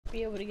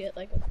be able to get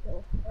like a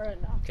kill or a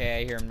knock. Okay,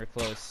 I hear him. They're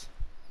close.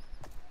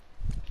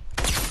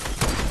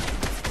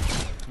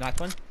 Knocked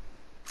one.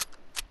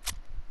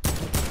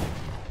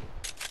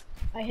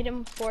 I hit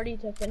him 40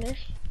 to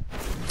finish.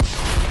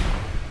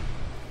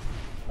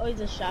 Oh, he's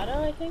a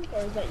shadow, I think, or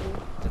is that you?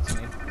 That's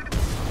me.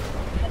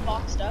 I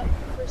boxed up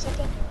for a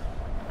second.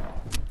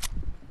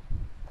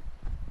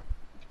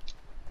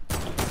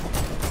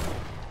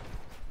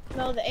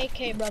 No, the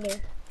AK, brother.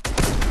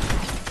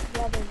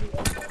 Brother, the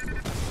AK.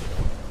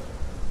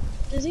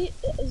 Is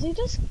he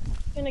just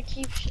gonna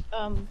keep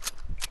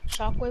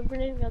shockwave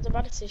grenade? I was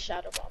about to say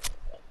shadow bomb,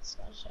 but it's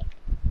not shadow.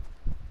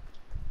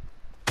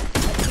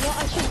 You know,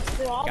 I should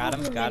probably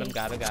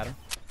Got him.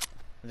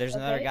 There's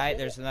another guy.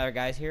 There's another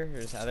guys here.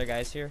 There's other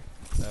guys here.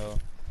 So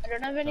I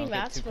don't have any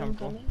mats for him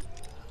coming.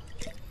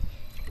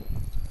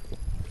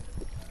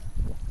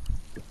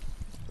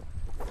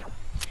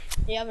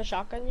 Do you have a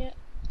shotgun yet?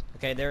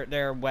 Okay,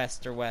 they're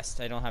west or west.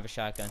 I don't have a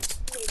shotgun.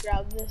 Let me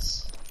grab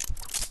this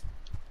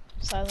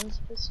silence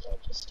pistol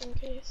just in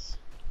case.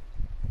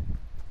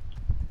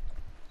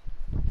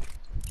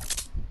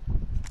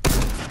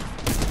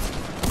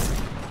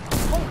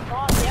 Oh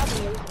god, they have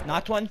a laser.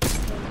 Knocked one.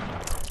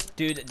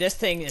 Dude, this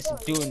thing is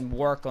doing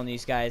work on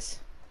these guys.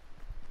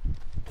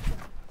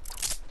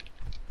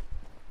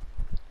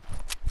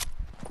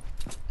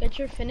 Get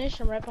your finish,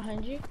 I'm right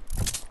behind you.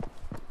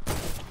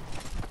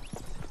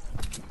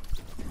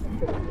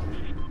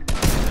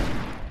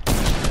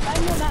 I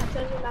have no mats,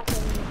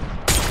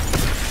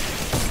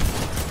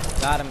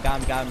 Got him. God,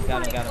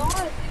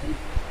 dude.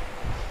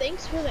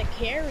 Thanks for the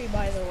carry,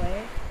 by the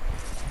way.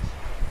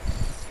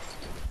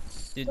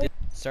 Dude,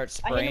 start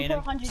spraying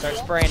him. Start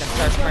heal. spraying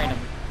him.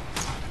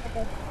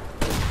 Okay.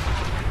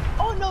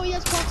 Oh no, he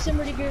has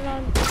proximity gear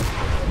on.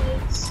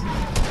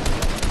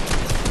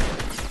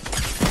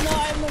 No,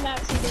 I have no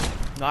max either.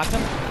 Knocked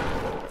him.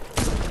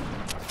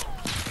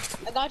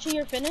 I got you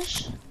your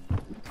finish.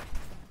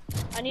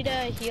 I need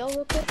a heal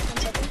real quick. 1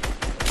 second.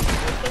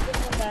 Take this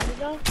one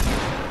bandage off.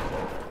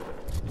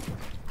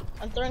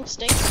 I'm throwing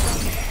stakes.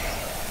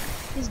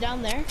 He's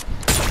down there.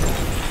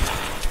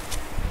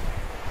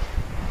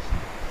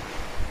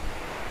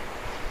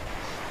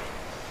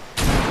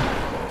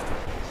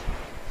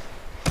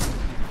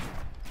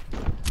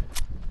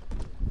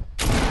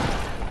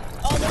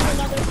 Oh, there's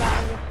another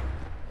guy.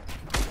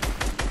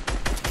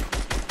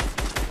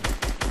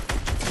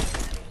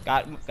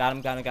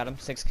 Got him.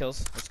 6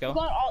 kills. Let's go.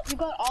 You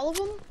got all of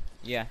them?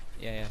 Yeah.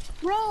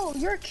 Bro,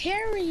 you're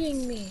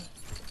carrying me.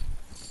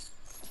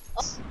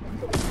 Oh.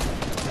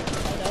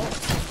 Hello.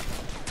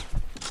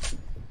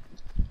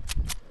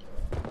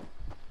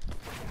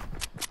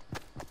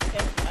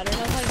 Okay, I don't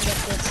know if I can get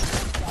this.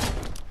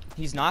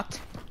 He's knocked.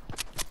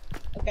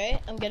 Okay,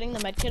 I'm getting the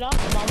medkit off.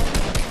 I'm almost.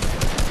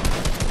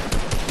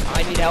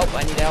 I need help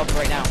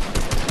right now.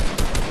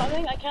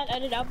 Coming, I can't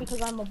edit out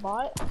because I'm a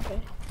bot. Okay.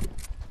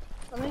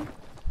 Coming.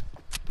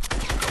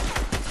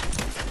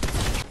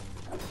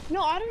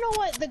 No, I don't know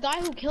what the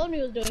guy who killed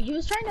me was doing. He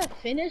was trying to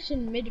finish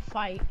in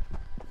mid-fight.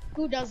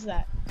 Who does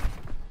that?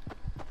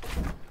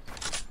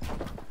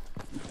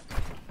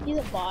 He's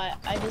a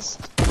bot.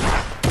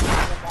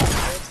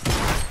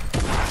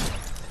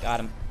 Got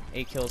him.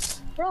 8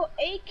 kills. Bro,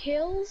 8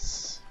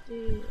 kills?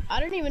 Dude,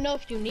 I don't even know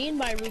if you need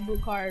my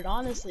reboot card,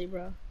 honestly,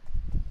 bro.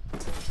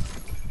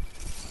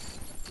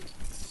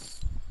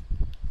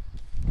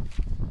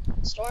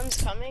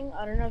 Storm's coming.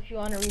 I don't know if you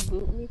want to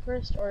reboot me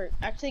first or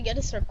actually get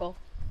a circle.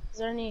 Is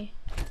there any?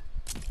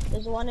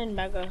 There's one in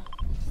Mega.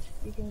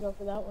 You can go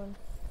for that one.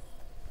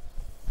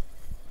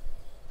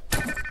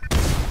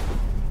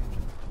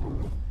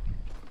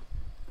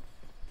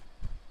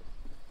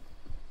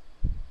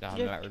 No,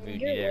 I'm not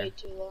rebooting you You're there. way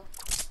too low.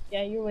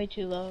 Yeah, you're way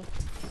too low.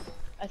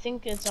 I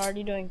think it's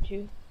already doing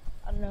 2.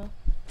 I don't know.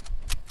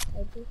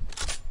 Maybe.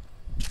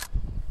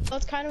 So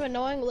it's kind of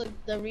annoying. Look,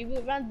 the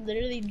reboot van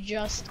literally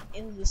just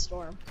in the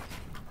storm.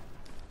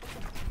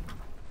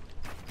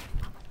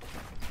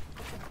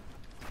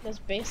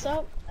 Just base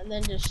up and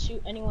then just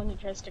shoot anyone who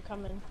tries to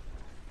come in.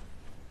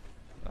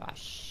 Ah,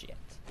 shit.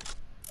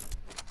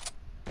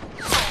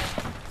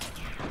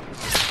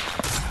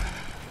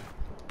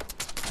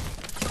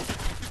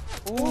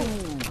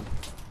 Ooh.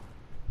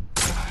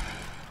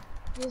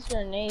 These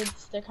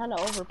grenades, they're kind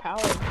of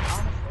overpowered,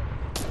 honestly.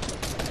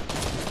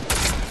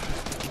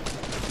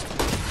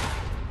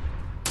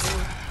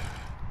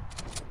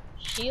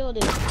 Shield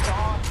is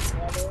gone,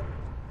 brother.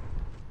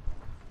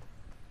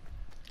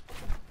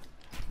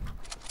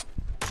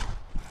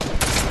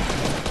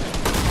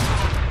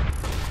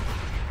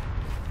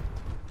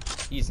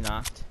 He's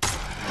knocked.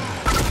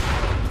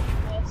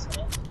 Nice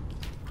hit.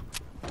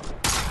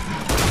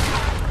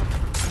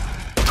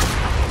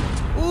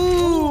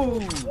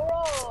 Ooh!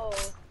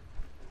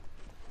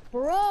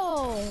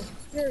 Bro,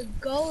 you're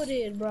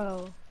goated,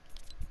 bro.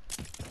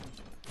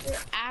 You're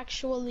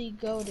actually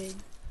goated.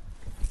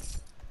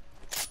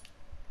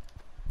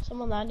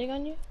 Someone landing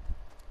on you?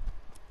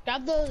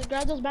 Grab those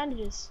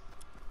bandages.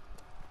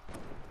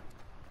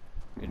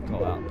 Good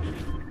call out.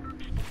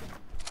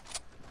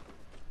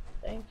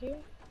 Thank you.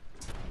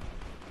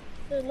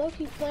 They're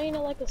low-key playing it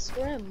like a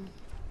scrim.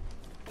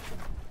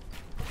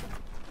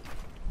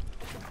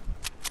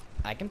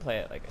 I can play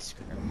it like a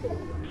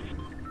scrim.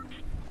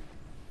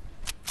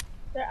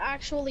 They're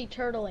actually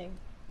turtling.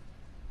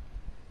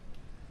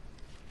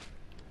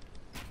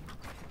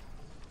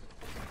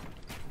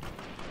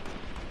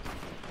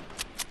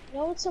 You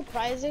know what's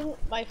surprising?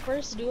 My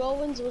first duo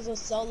wins was a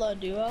solo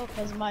duo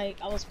because I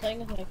was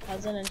playing with my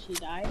cousin and she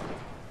died.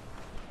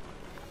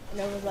 And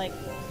it was like,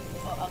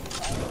 oh,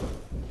 okay.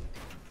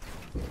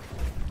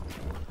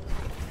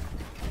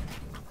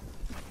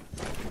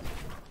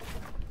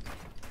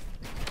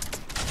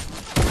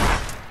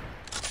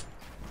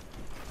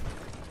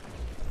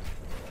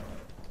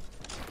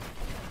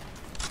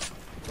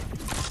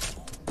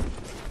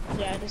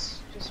 Yeah,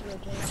 just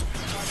rotate.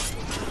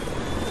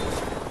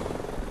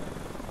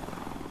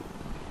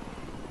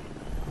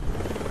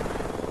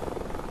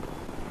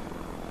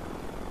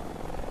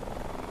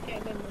 Yeah,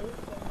 good move.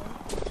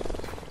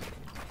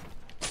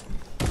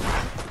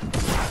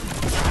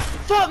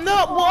 Fuck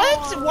no!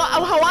 What?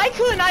 Why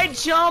couldn't I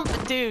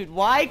jump, dude?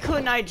 Why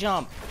couldn't I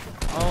jump?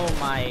 Oh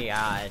my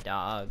god,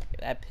 dog.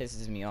 That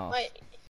pisses me off. Wait,